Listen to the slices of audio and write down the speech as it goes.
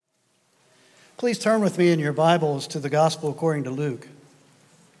Please turn with me in your Bibles to the Gospel according to Luke.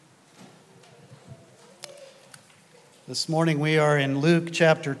 This morning we are in Luke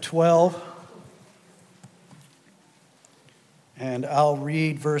chapter 12, and I'll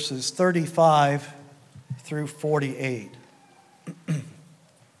read verses 35 through 48.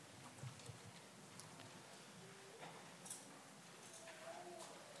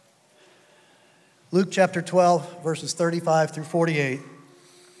 Luke chapter 12, verses 35 through 48.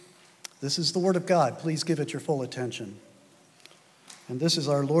 This is the Word of God. Please give it your full attention. And this is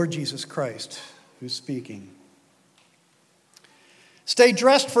our Lord Jesus Christ who's speaking. Stay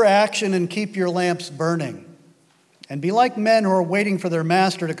dressed for action and keep your lamps burning. And be like men who are waiting for their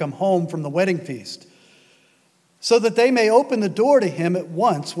master to come home from the wedding feast, so that they may open the door to him at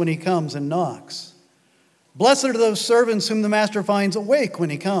once when he comes and knocks. Blessed are those servants whom the master finds awake when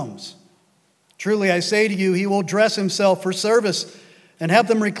he comes. Truly I say to you, he will dress himself for service and have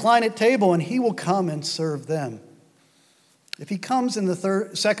them recline at table, and he will come and serve them. If he comes in the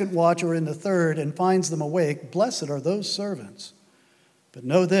second watch or in the third and finds them awake, blessed are those servants. But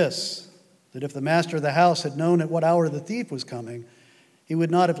know this, that if the master of the house had known at what hour the thief was coming, he would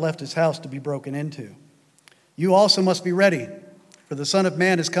not have left his house to be broken into. You also must be ready, for the Son of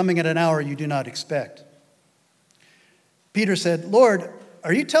Man is coming at an hour you do not expect. Peter said, Lord,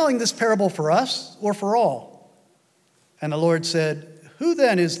 are you telling this parable for us or for all? And the Lord said, who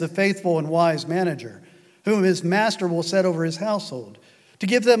then is the faithful and wise manager, whom his master will set over his household, to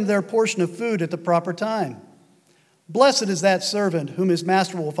give them their portion of food at the proper time? Blessed is that servant whom his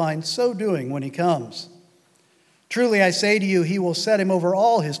master will find so doing when he comes. Truly I say to you, he will set him over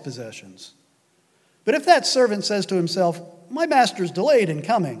all his possessions. But if that servant says to himself, my master is delayed in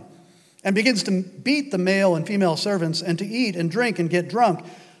coming, and begins to beat the male and female servants, and to eat and drink and get drunk,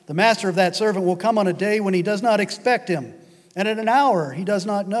 the master of that servant will come on a day when he does not expect him, and at an hour he does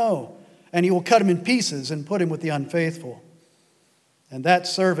not know, and he will cut him in pieces and put him with the unfaithful. And that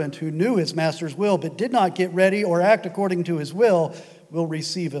servant who knew his master's will but did not get ready or act according to his will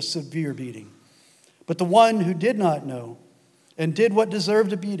receive a severe beating. But the one who did not know and did what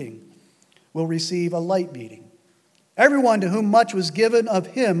deserved a beating will receive a light beating. Everyone to whom much was given, of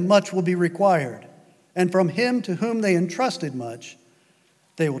him much will be required. And from him to whom they entrusted much,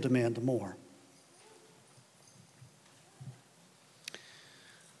 they will demand more.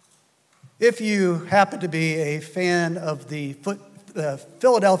 If you happen to be a fan of the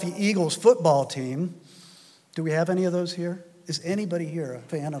Philadelphia Eagles football team, do we have any of those here? Is anybody here a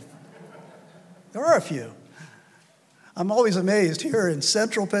fan of? There are a few. I'm always amazed here in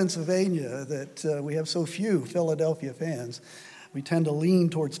central Pennsylvania that we have so few Philadelphia fans. We tend to lean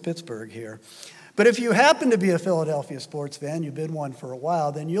towards Pittsburgh here. But if you happen to be a Philadelphia sports fan, you've been one for a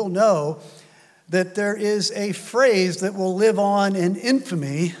while, then you'll know that there is a phrase that will live on in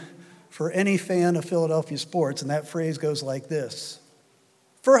infamy for any fan of Philadelphia sports, and that phrase goes like this.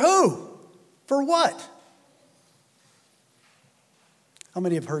 For who? For what? How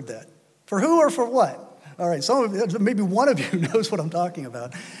many have heard that? For who or for what? All right, maybe one of you knows what I'm talking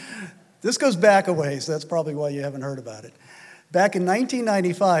about. This goes back a ways, so that's probably why you haven't heard about it. Back in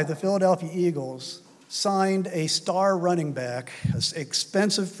 1995, the Philadelphia Eagles signed a star running back, an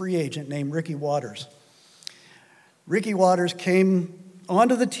expensive free agent named Ricky Watters. Ricky Watters came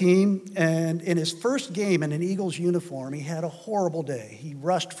onto the team, and in his first game in an Eagles uniform, he had a horrible day. He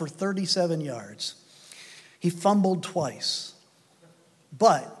rushed for 37 yards. He fumbled twice.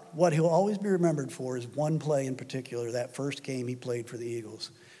 But what he'll always be remembered for is one play in particular, that first game he played for the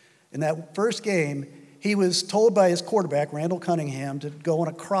Eagles. In that first game, he was told by his quarterback, Randall Cunningham, to go on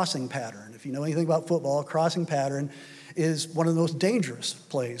a crossing pattern. If you know anything about football, a crossing pattern is one of the most dangerous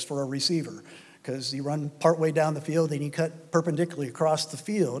plays for a receiver, because you run partway down the field and you cut perpendicularly across the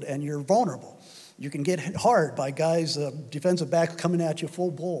field and you're vulnerable. You can get hit hard by guys, defensive backs coming at you full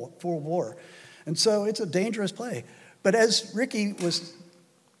bore. And so it's a dangerous play. But as Ricky was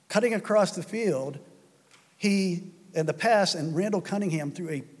cutting across the field, Randall Cunningham threw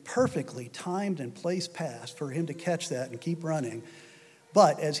a perfectly timed and placed pass for him to catch that and keep running.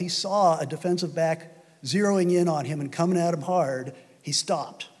 But as he saw a defensive back zeroing in on him and coming at him hard, he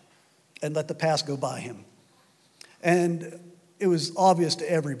stopped and let the pass go by him. And it was obvious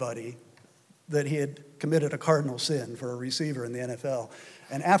to everybody that he had committed a cardinal sin for a receiver in the NFL.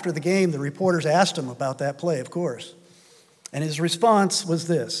 And after the game, the reporters asked him about that play, of course. And his response was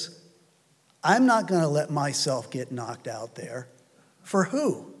this: I'm not going to let myself get knocked out there. For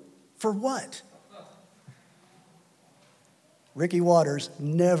who? For what? Ricky Watters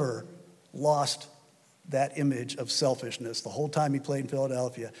never lost that image of selfishness the whole time he played in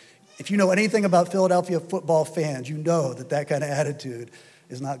Philadelphia. If you know anything about Philadelphia football fans, you know that kind of attitude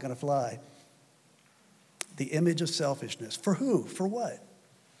is not going to fly. the image of selfishness. For who? For what?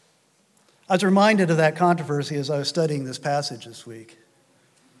 I was reminded of that controversy as I was studying this passage this week.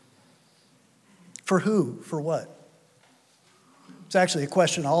 For who? For what? It's actually a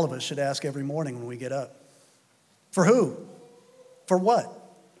question all of us should ask every morning when we get up. For who? For what?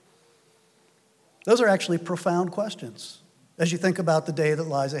 Those are actually profound questions as you think about the day that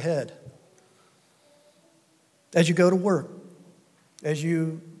lies ahead. As you go to work, as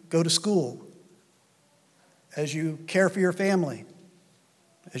you go to school, as you care for your family,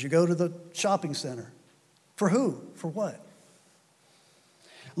 as you go to the shopping center. For who? For what?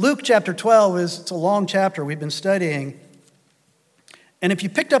 Luke chapter 12 it's a long chapter we've been studying. And if you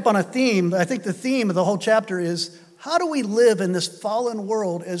picked up on a theme, I think the theme of the whole chapter is, how do we live in this fallen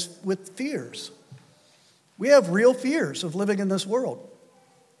world with fears? We have real fears of living in this world.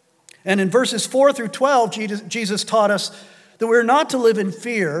 And in verses 4 through 12, Jesus taught us that we're not to live in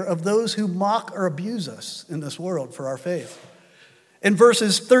fear of those who mock or abuse us in this world for our faith. In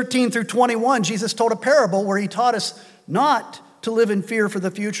verses 13 through 21, Jesus told a parable where he taught us not to live in fear for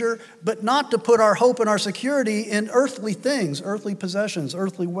the future, but not to put our hope and our security in earthly things, earthly possessions,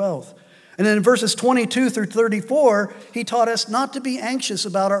 earthly wealth. And then in verses 22 through 34, he taught us not to be anxious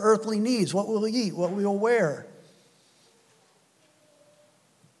about our earthly needs, what we'll eat, what we will wear.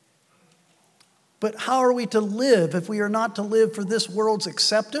 But how are we to live if we are not to live for this world's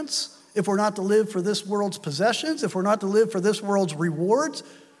acceptance? If we're not to live for this world's possessions? If we're not to live for this world's rewards?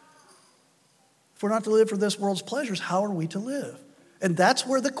 If we're not to live for this world's pleasures, how are we to live? And that's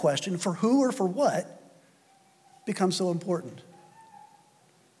where the question, for who or for what, becomes so important.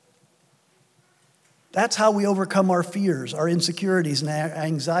 That's how we overcome our fears, our insecurities, and our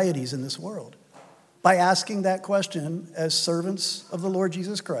anxieties in this world. By asking that question as servants of the Lord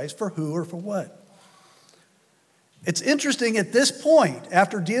Jesus Christ, for who or for what? It's interesting at this point,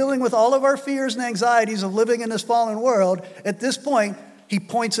 after dealing with all of our fears and anxieties of living in this fallen world, at this point, he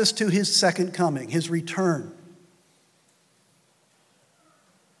points us to his second coming, his return.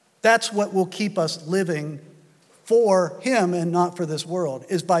 That's what will keep us living for him and not for this world,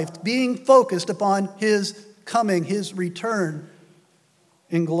 is by being focused upon his coming, his return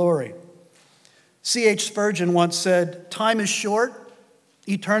in glory. C.H. Spurgeon once said, "Time is short,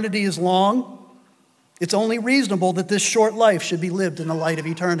 eternity is long. It's only reasonable that this short life should be lived in the light of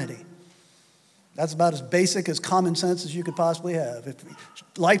eternity." That's about as basic as common sense as you could possibly have. If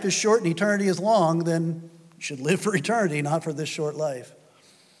life is short and eternity is long, then you should live for eternity, not for this short life.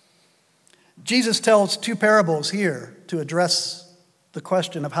 Jesus tells two parables here to address the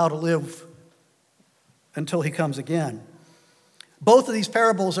question of how to live until he comes again. Both of these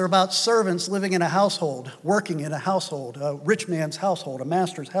parables are about servants living in a household, working in a household, a rich man's household, a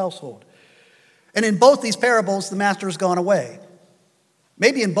master's household. And in both these parables, the master has gone away.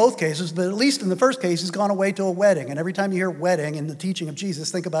 Maybe in both cases, but at least in the first case, he's gone away to a wedding. And every time you hear wedding in the teaching of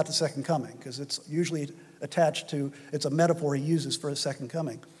Jesus, think about the second coming, because it's usually attached to, it's a metaphor he uses for his second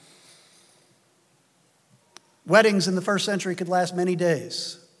coming. Weddings in the first century could last many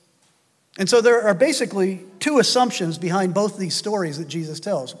days. And so there are basically two assumptions behind both of these stories that Jesus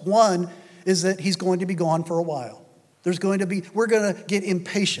tells. One is that he's going to be gone for a while. We're going to get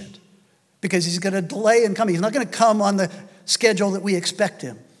impatient because he's going to delay in coming. He's not going to come on the schedule that we expect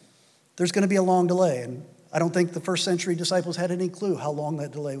him. There's going to be a long delay. And I don't think the first century disciples had any clue how long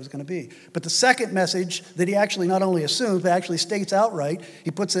that delay was going to be. But the second message that he actually not only assumes, but actually states outright,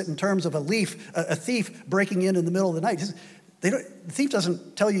 he puts it in terms of a thief breaking in the middle of the night. The thief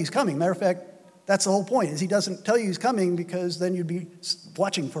doesn't tell you he's coming. Matter of fact, that's the whole point, is he doesn't tell you he's coming because then you'd be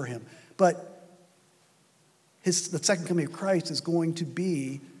watching for him. But the second coming of Christ is going to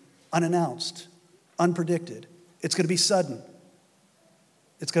be unannounced, unpredicted. It's going to be sudden.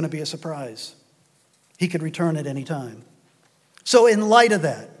 It's going to be a surprise. He could return at any time. So in light of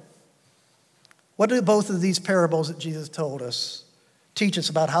that, what do both of these parables that Jesus told us teach us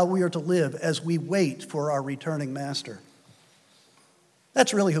about how we are to live as we wait for our returning master?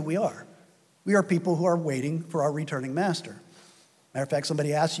 That's really who we are. We are people who are waiting for our returning master. Matter of fact,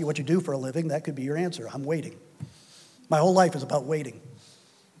 somebody asks you what you do for a living, that could be your answer. I'm waiting. My whole life is about waiting.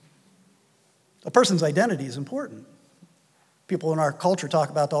 A person's identity is important. People in our culture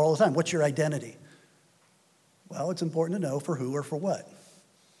talk about that all the time. What's your identity? Well, it's important to know for who or for what.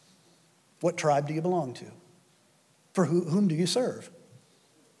 What tribe do you belong to? For whom do you serve?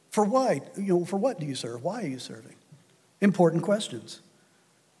 For why? For what do you serve? Why are you serving? Important questions.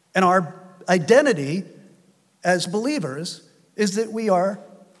 And our identity as believers is that we are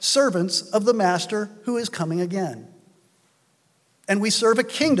servants of the master who is coming again. And we serve a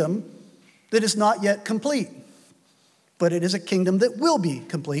kingdom that is not yet complete, but it is a kingdom that will be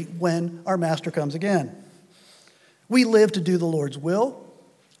complete when our master comes again. We live to do the Lord's will.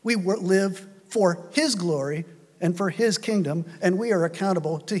 We live for his glory and for his kingdom, and we are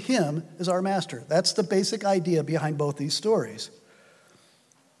accountable to him as our master. That's the basic idea behind both these stories.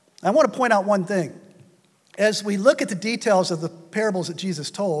 I want to point out one thing. As we look at the details of the parables that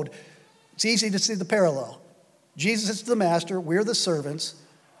Jesus told, it's easy to see the parallel. Jesus is the master, we're the servants,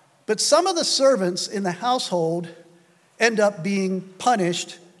 but some of the servants in the household end up being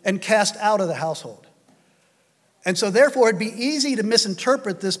punished and cast out of the household. And so therefore, it'd be easy to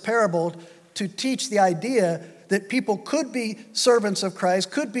misinterpret this parable to teach the idea that people could be servants of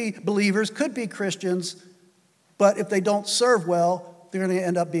Christ, could be believers, could be Christians, but if they don't serve well, they're going to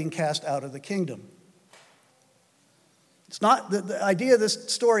end up being cast out of the kingdom. It's not the idea of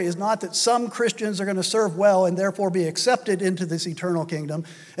this story is not that some Christians are going to serve well and therefore be accepted into this eternal kingdom,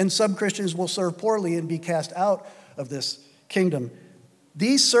 and some Christians will serve poorly and be cast out of this kingdom.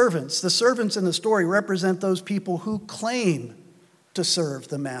 These servants, the servants in the story, represent those people who claim to serve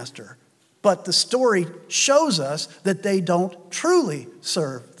the master. But the story shows us that they don't truly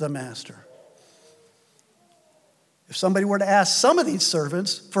serve the master. If somebody were to ask some of these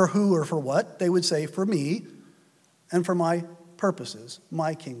servants for who or for what, they would say, for me and for my purposes,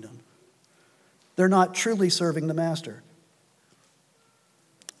 my kingdom. They're not truly serving the master.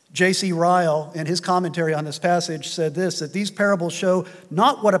 J.C. Ryle, in his commentary on this passage, said this, that these parables show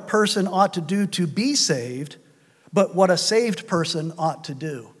not what a person ought to do to be saved, but what a saved person ought to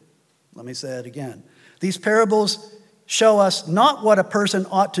do. Let me say it again. These parables show us not what a person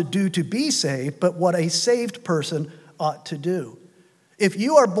ought to do to be saved, but what a saved person ought to do. If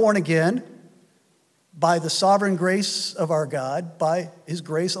you are born again by the sovereign grace of our God, by his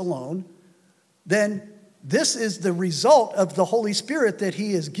grace alone, then this is the result of the Holy Spirit that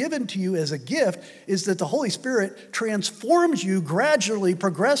he has given to you as a gift, is that the Holy Spirit transforms you gradually,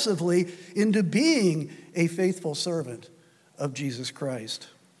 progressively into being a faithful servant of Jesus Christ.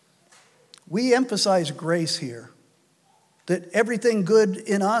 We emphasize grace here, that everything good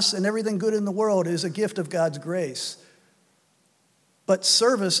in us and everything good in the world is a gift of God's grace. But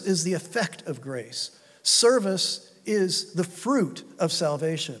service is the effect of grace. Service is the fruit of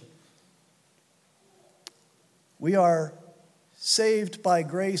salvation. We are saved by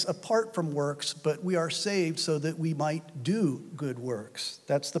grace apart from works, but we are saved so that we might do good works.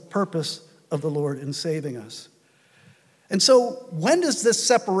 That's the purpose of the Lord in saving us. And so when does this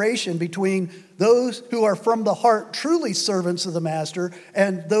separation between those who are from the heart truly servants of the master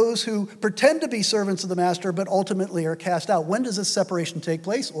and those who pretend to be servants of the master but ultimately are cast out, when does this separation take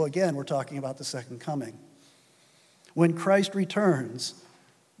place? Well, again, we're talking about the second coming. When Christ returns,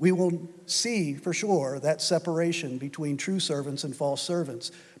 we will see for sure that separation between true servants and false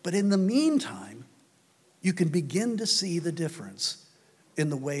servants. But in the meantime, you can begin to see the difference in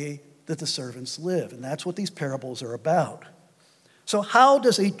the way that the servants live. And that's what these parables are about. So how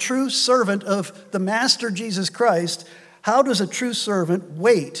does a true servant of the Master Jesus Christ, how does a true servant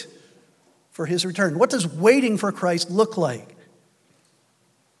wait for his return? What does waiting for Christ look like?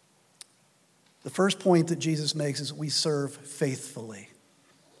 The first point that Jesus makes is we serve faithfully.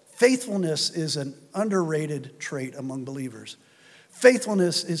 Faithfulness is an underrated trait among believers.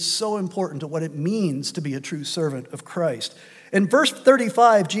 Faithfulness is so important to what it means to be a true servant of Christ. In verse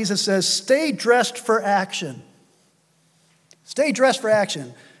 35, Jesus says, stay dressed for action. Stay dressed for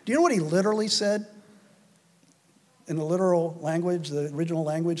action. Do you know what he literally said in the literal language, the original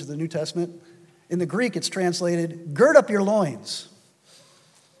language of the New Testament? In the Greek, it's translated, gird up your loins.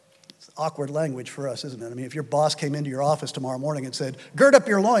 It's awkward language for us, isn't it? I mean, if your boss came into your office tomorrow morning and said, gird up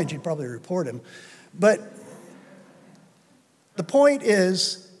your loins, you'd probably report him. But the point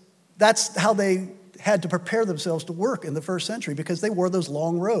is, that's how they had to prepare themselves to work in the first century because they wore those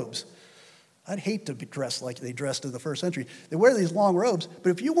long robes. I'd hate to be dressed like they dressed in the first century. They wear these long robes, but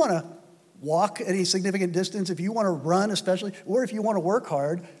if you want to walk any significant distance, if you want to run especially, or if you want to work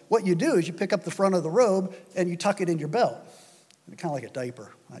hard, what you do is you pick up the front of the robe and you tuck it in your belt. Kind of like a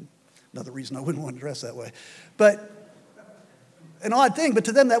diaper. Another reason I wouldn't want to dress that way. But an odd thing, but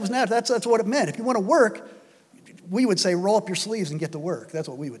to them that was natural. That's what it meant. If you want to work, we would say roll up your sleeves and get to work. That's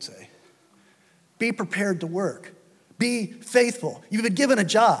what we would say. Be prepared to work. Be faithful. You've been given a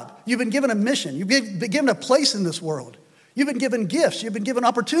job. You've been given a mission. You've been given a place in this world. You've been given gifts. You've been given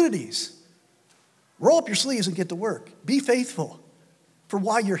opportunities. Roll up your sleeves and get to work. Be faithful for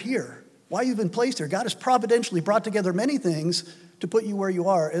why you're here, why you've been placed here. God has providentially brought together many things to put you where you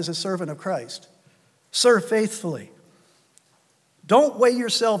are as a servant of Christ. Serve faithfully. Don't weigh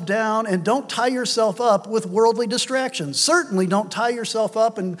yourself down and don't tie yourself up with worldly distractions. Certainly don't tie yourself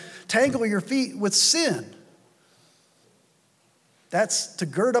up and tangle your feet with sin. That's to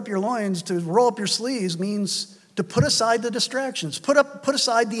gird up your loins, to roll up your sleeves means to put aside the distractions, put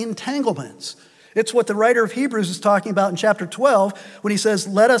aside the entanglements. It's what the writer of Hebrews is talking about in chapter 12 when he says,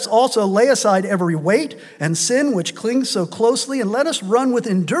 let us also lay aside every weight and sin which clings so closely, and let us run with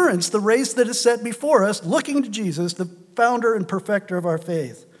endurance the race that is set before us, looking to Jesus, the founder and perfecter of our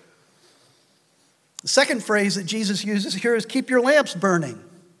faith. The second phrase that Jesus uses here is keep your lamps burning.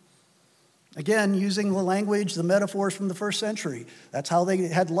 Again, using the language, the metaphors from the first century. That's how they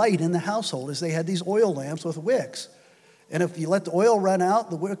had light in the household, is they had these oil lamps with wicks. And if you let the oil run out,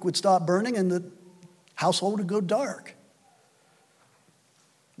 the wick would stop burning and the household would go dark.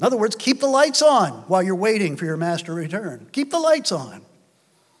 In other words, keep the lights on while you're waiting for your master to return. Keep the lights on.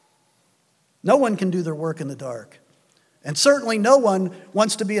 No one can do their work in the dark. And certainly no one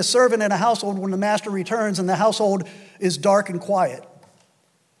wants to be a servant in a household when the master returns and the household is dark and quiet,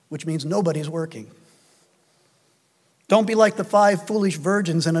 which means nobody's working. Don't be like the 5 foolish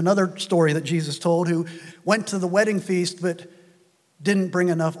virgins in another story that Jesus told who went to the wedding feast but didn't bring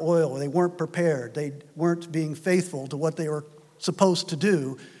enough oil. They weren't prepared. They weren't being faithful to what they were supposed to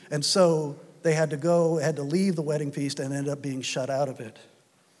do. And so they had to leave the wedding feast and ended up being shut out of it.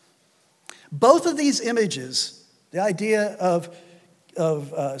 Both of these images, the idea of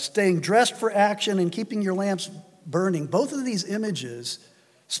staying dressed for action and keeping your lamps burning, both of these images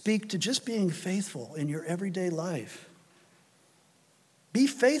speak to just being faithful in your everyday life. Be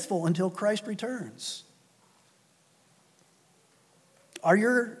faithful until Christ returns. Are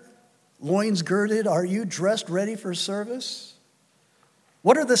your loins girded? Are you dressed ready for service?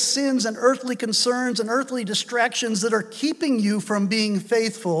 What are the sins and earthly concerns and earthly distractions that are keeping you from being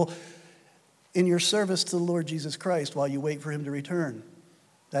faithful in your service to the Lord Jesus Christ while you wait for him to return?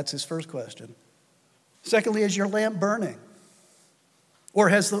 That's his first question. Secondly, is your lamp burning? Or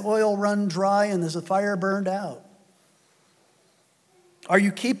has the oil run dry and has the fire burned out? Are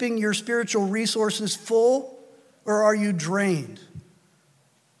you keeping your spiritual resources full, or are you drained,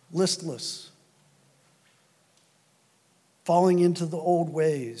 listless, falling into the old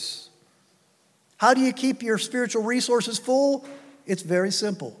ways? How do you keep your spiritual resources full? It's very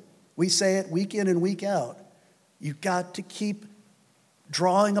simple. We say it week in and week out. You've got to keep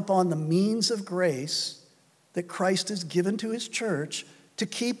drawing upon the means of grace that Christ has given to his church to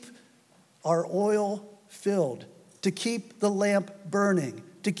keep our oil filled, to keep the lamp burning,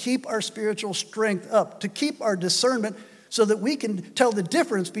 to keep our spiritual strength up, to keep our discernment so that we can tell the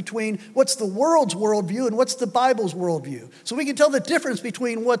difference between what's the world's worldview and what's the Bible's worldview. So we can tell the difference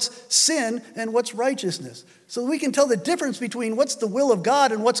between what's sin and what's righteousness. So we can tell the difference between what's the will of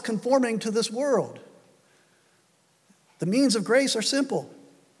God and what's conforming to this world. The means of grace are simple.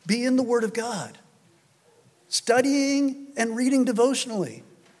 Be in the Word of God. Studying and reading devotionally.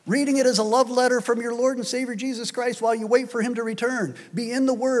 Reading it as a love letter from your Lord and Savior Jesus Christ while you wait for him to return. Be in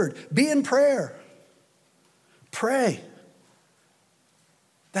the Word. Be in prayer. Pray.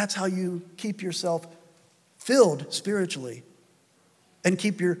 That's how you keep yourself filled spiritually and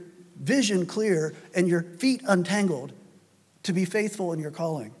keep your vision clear and your feet untangled to be faithful in your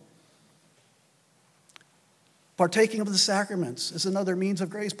calling. Partaking of the sacraments is another means of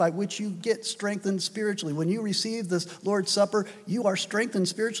grace by which you get strengthened spiritually. When you receive this Lord's Supper, you are strengthened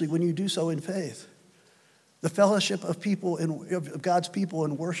spiritually when you do so in faith. The fellowship of God's people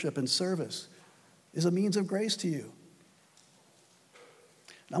in worship and service is a means of grace to you.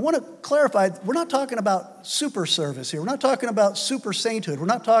 Now, I want to clarify, we're not talking about super service here. We're not talking about super sainthood. We're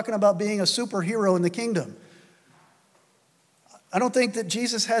not talking about being a superhero in the kingdom. I don't think that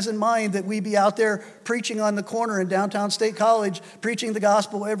Jesus has in mind that we be out there preaching on the corner in downtown State College, preaching the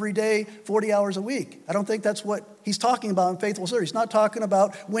gospel every day, 40 hours a week. I don't think that's what he's talking about in faithful service. He's not talking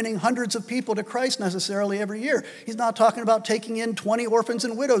about winning hundreds of people to Christ necessarily every year. He's not talking about taking in 20 orphans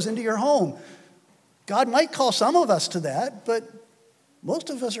and widows into your home. God might call some of us to that, but most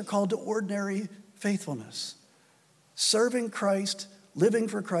of us are called to ordinary faithfulness. Serving Christ, living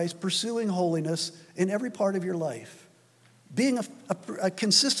for Christ, pursuing holiness in every part of your life. Being a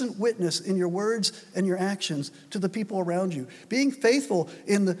consistent witness in your words and your actions to the people around you. Being faithful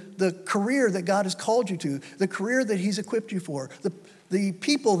in the career that God has called you to, the career that he's equipped you for, the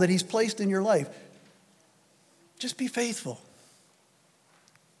people that he's placed in your life. Just be faithful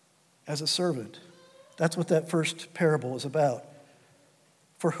as a servant. That's what that first parable is about.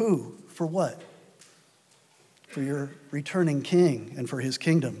 For who? For what? For your returning king and for his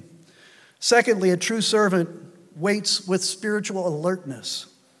kingdom. Secondly, a true servant waits with spiritual alertness.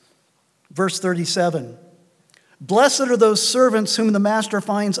 Verse 37, blessed are those servants whom the master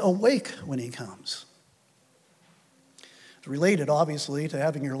finds awake when he comes. It's related, obviously, to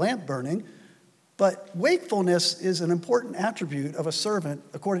having your lamp burning, But wakefulness is an important attribute of a servant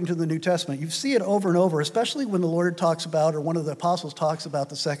according to the New Testament. You see it over and over, especially when the Lord talks about, or one of the apostles talks about,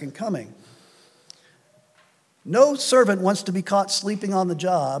 the second coming. No servant wants to be caught sleeping on the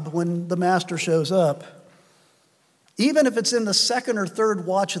job when the master shows up, even if it's in the second or third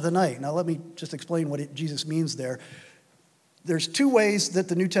watch of the night. Now, let me just explain what Jesus means there. There's two ways that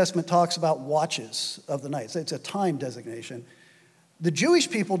the New Testament talks about watches of the night. It's a time designation. The Jewish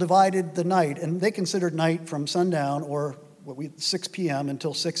people divided the night, and they considered night from sundown, or 6 p.m.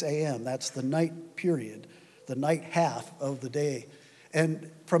 until 6 a.m. That's the night period, the night half of the day. And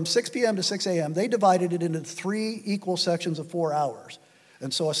from 6 p.m. to 6 a.m., they divided it into 3 equal sections of 4 hours.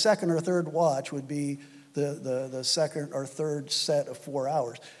 And so a second or third watch would be the second or third set of 4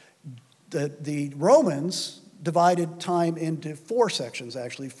 hours. The Romans divided time into 4 sections,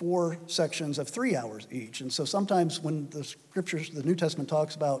 actually, 4 sections of 3 hours each. And so sometimes when the scriptures, the New Testament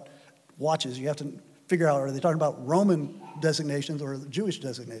talks about watches, you have to figure out, are they talking about Roman designations or Jewish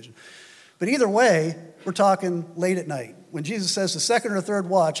designations? But either way, we're talking late at night. When Jesus says the second or third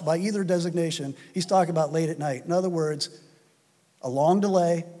watch, by either designation, he's talking about late at night. In other words, a long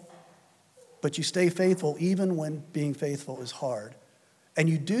delay, but you stay faithful even when being faithful is hard. And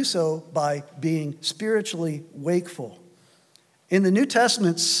you do so by being spiritually wakeful. In the New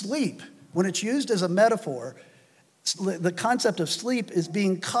Testament, sleep, when it's used as a metaphor, the concept of sleep is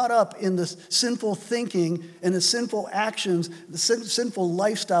being caught up in the sinful thinking and the sinful actions, the sinful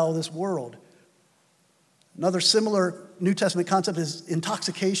lifestyle of this world. Another similar New Testament concept is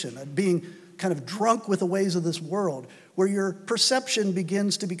intoxication, being kind of drunk with the ways of this world, where your perception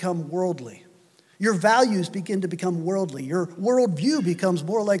begins to become worldly. Your values begin to become worldly. Your worldview becomes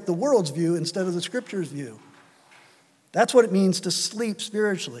more like the world's view instead of the Scripture's view. That's what it means to sleep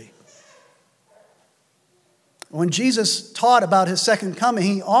spiritually. When Jesus taught about his second coming,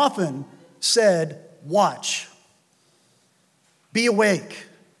 he often said, watch, be awake,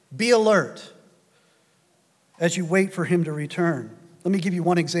 be alert as you wait for him to return. Let me give you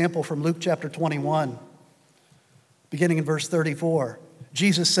one example from Luke chapter 21, beginning in verse 34.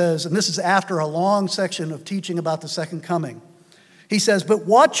 Jesus says, and this is after a long section of teaching about the second coming. He says, but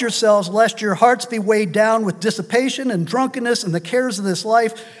watch yourselves lest your hearts be weighed down with dissipation and drunkenness and the cares of this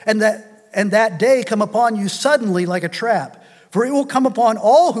life, and that day come upon you suddenly like a trap. For it will come upon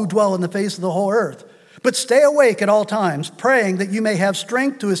all who dwell in the face of the whole earth. But stay awake at all times, praying that you may have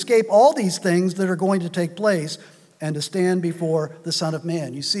strength to escape all these things that are going to take place and to stand before the Son of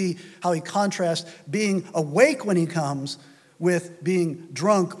Man. You see how he contrasts being awake when he comes with being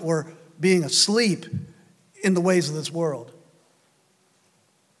drunk or being asleep in the ways of this world.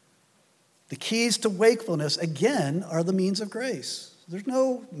 The keys to wakefulness, again, are the means of grace. There's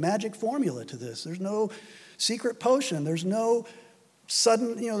no magic formula to this. There's no secret potion. There's no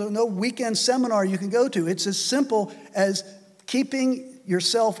sudden, no weekend seminar you can go to. It's as simple as keeping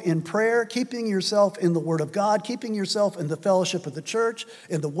yourself in prayer, keeping yourself in the Word of God, keeping yourself in the fellowship of the church,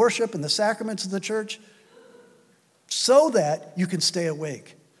 in the worship and the sacraments of the church, so that you can stay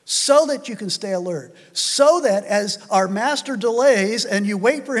awake, so that you can stay alert, so that as our master delays and you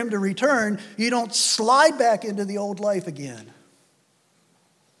wait for him to return, you don't slide back into the old life again.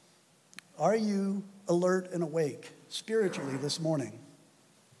 Are you alert and awake spiritually this morning?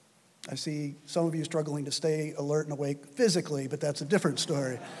 I see some of you struggling to stay alert and awake physically, but that's a different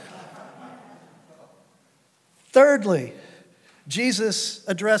story. Thirdly, Jesus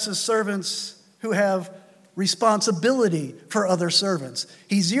addresses servants who have responsibility for other servants.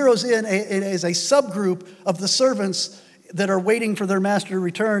 He zeroes in as a subgroup of the servants that are waiting for their master to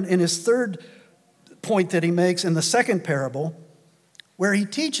return in his third point that he makes in the second parable, where he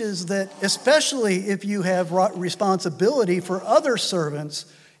teaches that especially if you have responsibility for other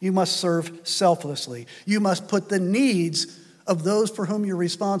servants, you must serve selflessly. You must put the needs of those for whom you're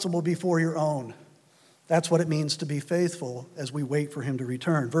responsible before your own. That's what it means to be faithful as we wait for him to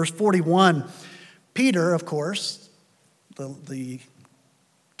return. Verse 41, Peter, of course, the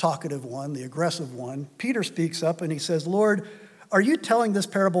talkative one, the aggressive one, Peter speaks up and he says, Lord, are you telling this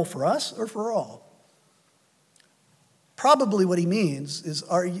parable for us or for all? Probably what he means is,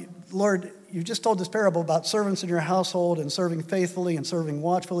 Lord, you just told this parable about servants in your household and serving faithfully and serving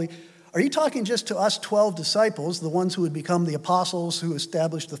watchfully. Are you talking just to us 12 disciples, the ones who would become the apostles who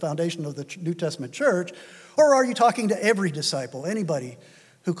established the foundation of the New Testament church? Or are you talking to every disciple, anybody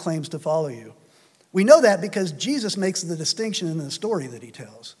who claims to follow you? We know that because Jesus makes the distinction in the story that he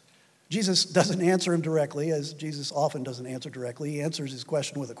tells. Jesus doesn't answer him directly, as Jesus often doesn't answer directly. He answers his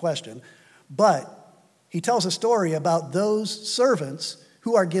question with a question. But he tells a story about those servants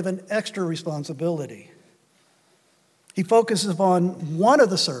who are given extra responsibility. He focuses on one of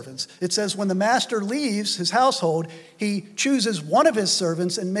the servants. It says when the master leaves his household, he chooses one of his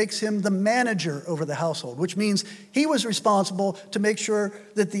servants and makes him the manager over the household, which means he was responsible to make sure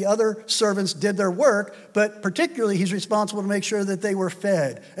that the other servants did their work, but particularly he's responsible to make sure that they were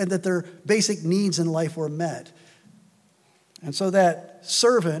fed and that their basic needs in life were met. And so that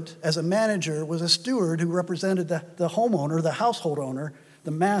servant, as a manager, was a steward who represented the homeowner, the household owner,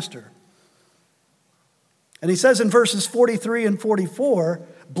 the master. And he says in verses 43 and 44,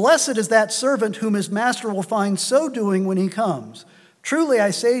 "Blessed is that servant whom his master will find so doing when he comes. Truly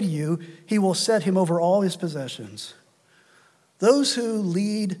I say to you, he will set him over all his possessions." Those who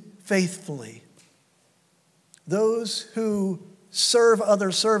lead faithfully, those who serve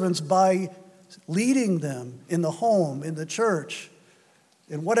other servants by leading them in the home, in the church,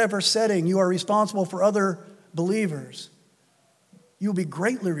 in whatever setting you are responsible for other believers, you'll be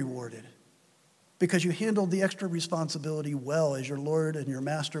greatly rewarded, because you handled the extra responsibility well, as your Lord and your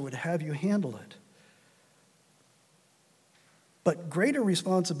Master would have you handle it. But greater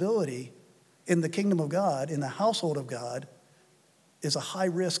responsibility in the kingdom of God, in the household of God, is a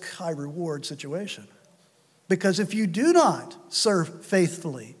high-risk, high-reward situation. Because if you do not serve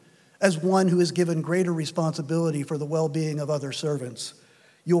faithfully as one who is given greater responsibility for the well-being of other servants,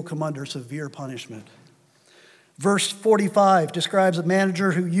 you'll come under severe punishment. Verse 45 describes a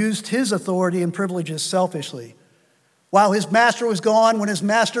manager who used his authority and privileges selfishly. While his master was gone, when his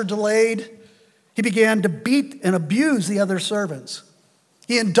master delayed, he began to beat and abuse the other servants.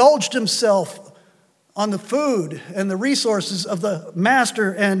 He indulged himself on the food and the resources of the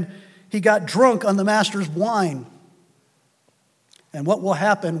master, and he got drunk on the master's wine. And what will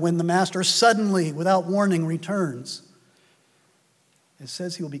happen when the master suddenly, without warning, returns? It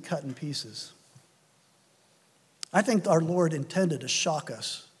says he will be cut in pieces. I think our Lord intended to shock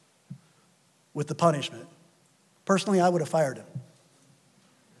us with the punishment. Personally, I would have fired him.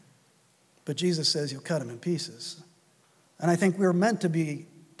 But Jesus says he'll cut him in pieces. And I think we're meant to be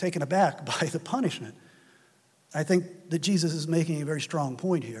taken aback by the punishment. I think that Jesus is making a very strong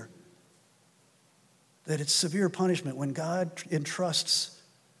point here, that it's severe punishment when God entrusts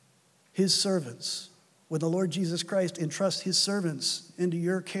his servants, when the Lord Jesus Christ entrusts his servants into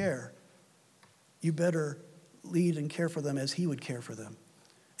your care. You better lead and care for them as he would care for them.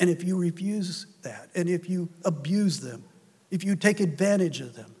 And if you refuse that, and if you abuse them, if you take advantage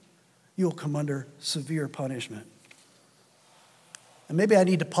of them, you'll come under severe punishment. And maybe I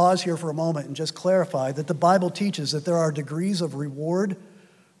need to pause here for a moment and just clarify that the Bible teaches that there are degrees of reward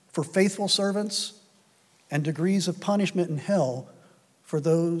for faithful servants and degrees of punishment in hell for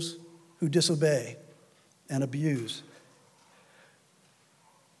those who disobey and abuse.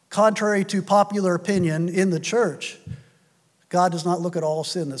 Contrary to popular opinion in the church, God does not look at all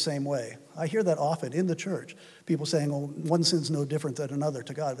sin the same way. I hear that often in the church. People saying, well, one sin's no different than another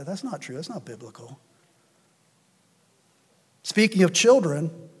to God. But that's not true. That's not biblical. Speaking of children,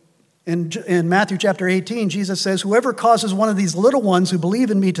 in Matthew chapter 18, Jesus says, "Whoever causes one of these little ones who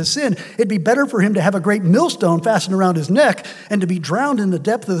believe in me to sin, it'd be better for him to have a great millstone fastened around his neck and to be drowned in the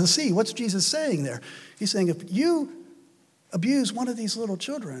depth of the sea." What's Jesus saying there? He's saying, if you abuse one of these little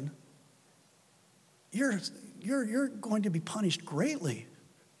children, you're going to be punished greatly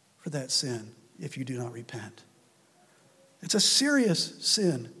for that sin if you do not repent. It's a serious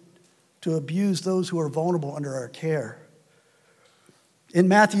sin to abuse those who are vulnerable under our care. In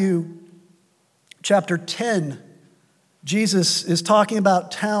Matthew chapter 10, Jesus is talking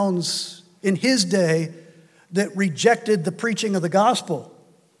about towns in his day that rejected the preaching of the gospel.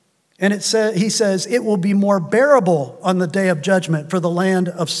 And he says, "It will be more bearable on the day of judgment for the land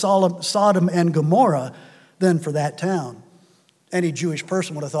of Sodom and Gomorrah than for that town." Any Jewish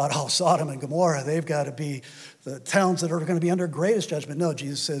person would have thought, oh, Sodom and Gomorrah, they've got to be the towns that are going to be under greatest judgment. No,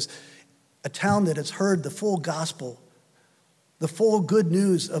 Jesus says, a town that has heard the full gospel, the full good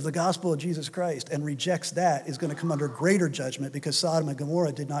news of the gospel of Jesus Christ, and rejects that is going to come under greater judgment, because Sodom and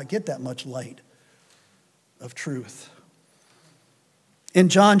Gomorrah did not get that much light of truth. In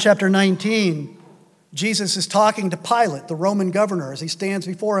John chapter 19, Jesus is talking to Pilate, the Roman governor, as he stands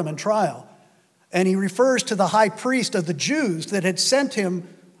before him in trial. And he refers to the high priest of the Jews that had sent him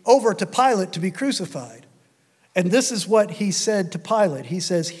over to Pilate to be crucified. And this is what he said to Pilate. He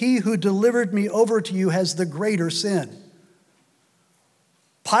says, "He who delivered me over to you has the greater sin."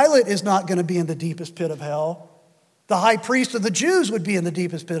 Pilate is not going to be in the deepest pit of hell. The high priest of the Jews would be in the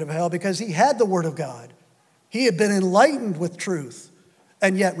deepest pit of hell because he had the word of God. He had been enlightened with truth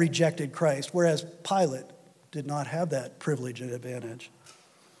and yet rejected Christ, whereas Pilate did not have that privilege and advantage.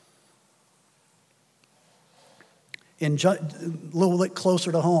 A little bit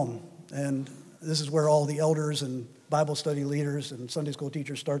closer to home, and this is where all the elders and Bible study leaders and Sunday school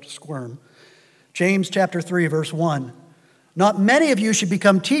teachers start to squirm. James chapter 3, verse 1. Not many of you should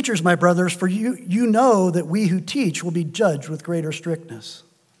become teachers, my brothers, for you know that we who teach will be judged with greater strictness.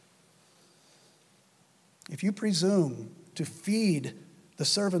 If you presume to feed the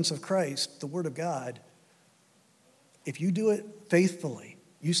servants of Christ the word of God, if you do it faithfully,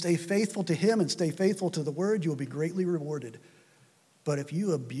 you stay faithful to him and stay faithful to the word, you will be greatly rewarded. But if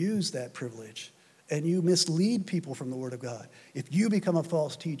you abuse that privilege and you mislead people from the word of God, if you become a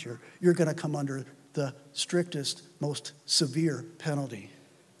false teacher, you're going to come under the strictest, most severe penalty.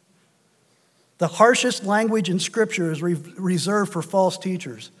 The harshest language in Scripture is reserved for false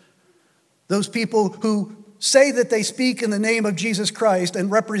teachers. Those people who say that they speak in the name of Jesus Christ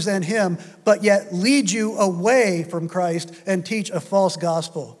and represent him, but yet lead you away from Christ and teach a false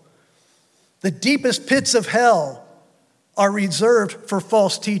gospel. The deepest pits of hell are reserved for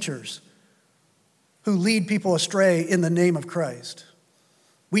false teachers who lead people astray in the name of Christ.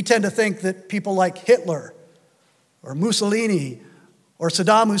 We tend to think that people like Hitler or Mussolini or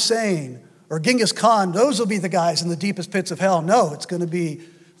Saddam Hussein or Genghis Khan, those will be the guys in the deepest pits of hell. No, it's going to be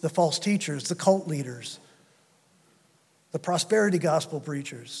the false teachers, the cult leaders, the prosperity gospel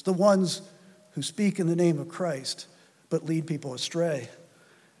preachers, the ones who speak in the name of Christ but lead people astray.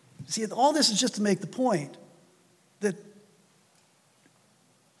 See, all this is just to make the point that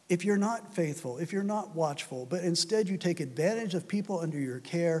if you're not faithful, if you're not watchful, but instead you take advantage of people under your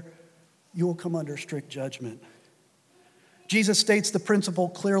care, you will come under strict judgment. Jesus states the principle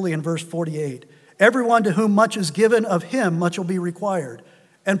clearly in verse 48. Everyone to whom much is given, of him much will be required.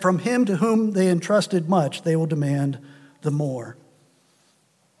 And from him to whom they entrusted much, they will demand the more.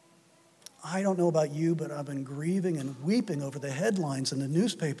 I don't know about you, but I've been grieving and weeping over the headlines in the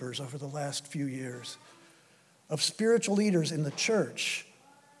newspapers over the last few years of spiritual leaders in the church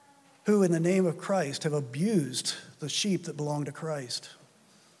who, in the name of Christ, have abused the sheep that belong to Christ.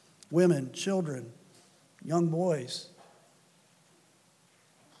 Women, children, young boys.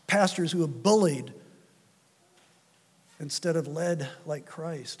 Pastors who have bullied instead of led like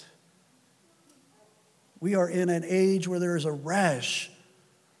Christ. We are in an age where there is a rash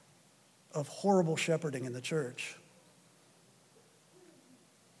of horrible shepherding in the church.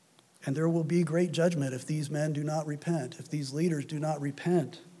 And there will be great judgment if these men do not repent, if these leaders do not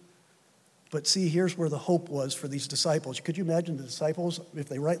repent. But see, here's where the hope was for these disciples. Could you imagine the disciples, if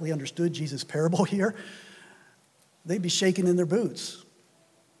they rightly understood Jesus' parable here? They'd be shaking in their boots.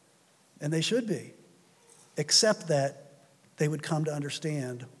 And they should be. Except that they would come to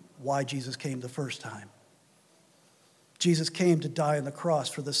understand why Jesus came the first time. Jesus came to die on the cross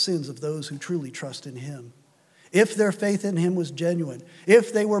for the sins of those who truly trust in him. If their faith in him was genuine,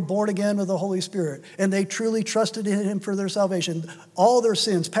 if they were born again of the Holy Spirit, and they truly trusted in him for their salvation, all their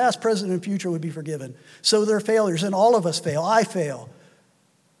sins, past, present, and future, would be forgiven. So their failures, and all of us fail. I fail.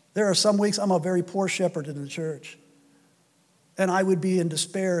 There are some weeks I'm a very poor shepherd in the church. And I would be in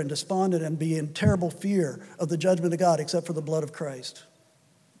despair and despondent and be in terrible fear of the judgment of God, except for the blood of Christ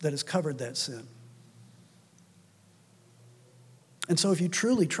that has covered that sin. And so if you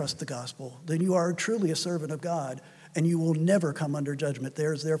truly trust the gospel, then you are truly a servant of God, and you will never come under judgment.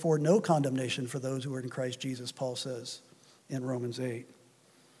 There is therefore no condemnation for those who are in Christ Jesus, Paul says in Romans 8.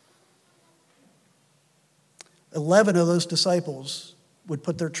 11 of those disciples would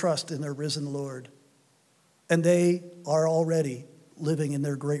put their trust in their risen Lord, and they are already living in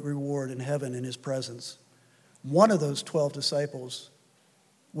their great reward in heaven in his presence. One of those 12 disciples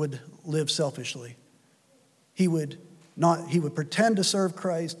would live selfishly. He would pretend to serve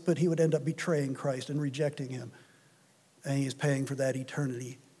Christ, but he would end up betraying Christ and rejecting him. And he is paying for that in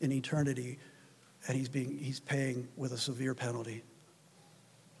eternity, and he's paying with a severe penalty.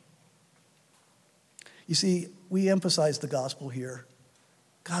 You see, we emphasize the gospel here.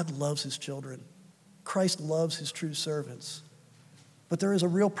 God loves his children. Christ loves his true servants. But there is a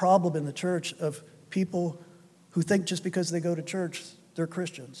real problem in the church of people who think just because they go to church, they're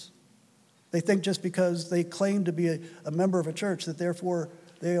Christians. They think just because they claim to be a member of a church that therefore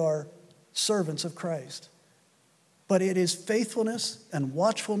they are servants of Christ. But it is faithfulness and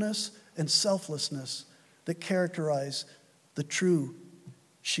watchfulness and selflessness that characterize the true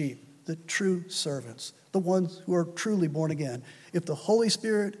sheep, the true servants, the ones who are truly born again. If the Holy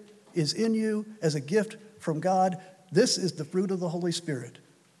Spirit is in you as a gift from God, this is the fruit of the Holy Spirit,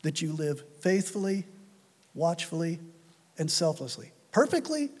 that you live faithfully, watchfully, and selflessly.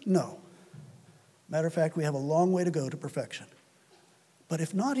 Perfectly? No. Matter of fact, we have a long way to go to perfection. But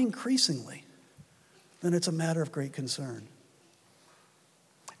if not increasingly, then it's a matter of great concern.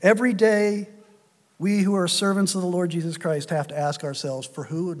 Every day, we who are servants of the Lord Jesus Christ have to ask ourselves, for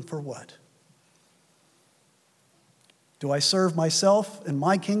who and for what? Do I serve myself and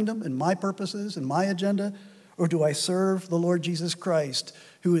my kingdom and my purposes and my agenda? Or do I serve the Lord Jesus Christ,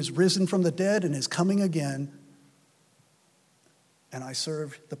 who is risen from the dead and is coming again? And I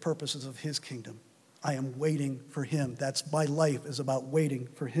serve the purposes of his kingdom. I am waiting for him. That's my life, is about waiting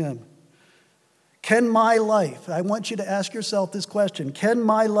for him. Can my life, I want you to ask yourself this question, can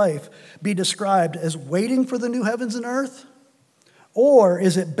my life be described as waiting for the new heavens and earth? Or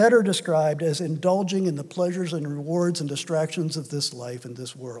is it better described as indulging in the pleasures and rewards and distractions of this life and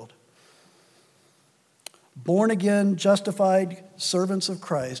this world? Born again, justified servants of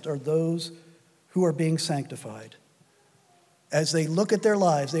Christ are those who are being sanctified. As they look at their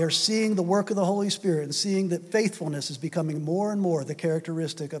lives, they are seeing the work of the Holy Spirit and seeing that faithfulness is becoming more and more the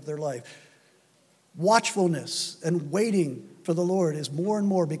characteristic of their life. Watchfulness and waiting for the Lord is more and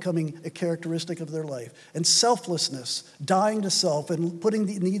more becoming a characteristic of their life. And selflessness, dying to self and putting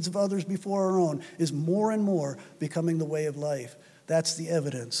the needs of others before our own, is more and more becoming the way of life. That's the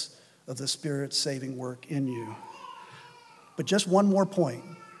evidence of the Spirit's saving work in you. But just one more point.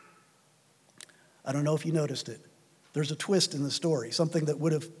 I don't know if you noticed it. There's a twist in the story, something that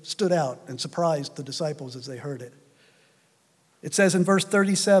would have stood out and surprised the disciples as they heard it. It says in verse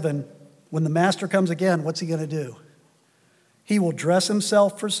 37, when the master comes again, what's he going to do? He will dress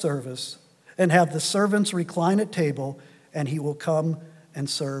himself for service and have the servants recline at table, and he will come and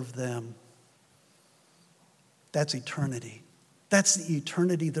serve them. That's eternity. That's the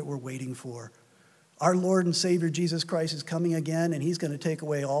eternity that we're waiting for. Our Lord and Savior Jesus Christ is coming again, and he's going to take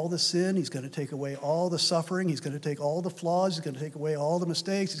away all the sin. He's going to take away all the suffering. He's going to take all the flaws. He's going to take away all the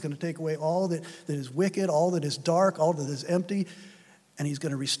mistakes. He's going to take away all that is wicked, all that is dark, all that is empty. And he's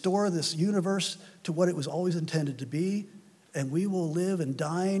going to restore this universe to what it was always intended to be. And we will live and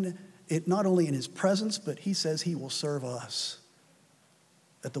dine it not only in his presence, but he says he will serve us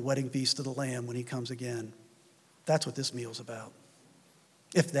at the wedding feast of the Lamb when he comes again. That's what this meal's about.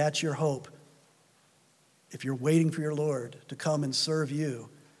 If that's your hope, if you're waiting for your Lord to come and serve you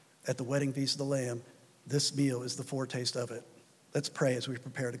at the wedding feast of the Lamb, this meal is the foretaste of it. Let's pray as we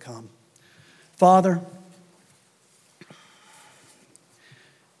prepare to come. Father,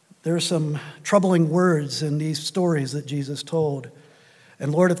 there are some troubling words in these stories that Jesus told.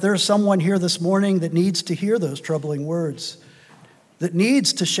 And Lord, if there's someone here this morning that needs to hear those troubling words, that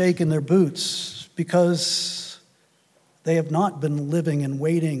needs to shake in their boots because they have not been living and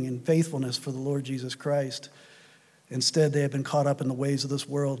waiting in faithfulness for the Lord Jesus Christ. Instead, they have been caught up in the ways of this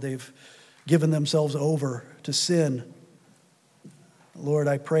world. They've given themselves over to sin. Lord,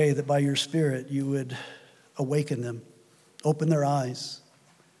 I pray that by your Spirit you would awaken them, open their eyes,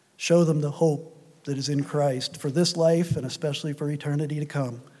 show them the hope that is in Christ for this life and especially for eternity to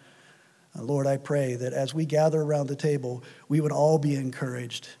come. Lord, I pray that as we gather around the table, we would all be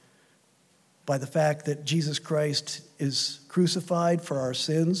encouraged by the fact that Jesus Christ is crucified for our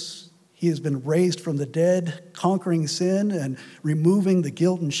sins. He has been raised from the dead, conquering sin and removing the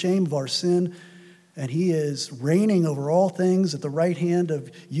guilt and shame of our sin. And he is reigning over all things at the right hand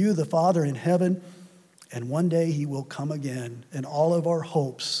of you, the Father in heaven. And one day he will come again, and all of our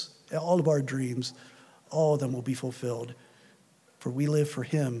hopes, all of our dreams, all of them will be fulfilled. For we live for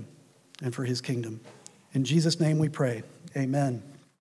him and for his kingdom. In Jesus' name we pray. Amen.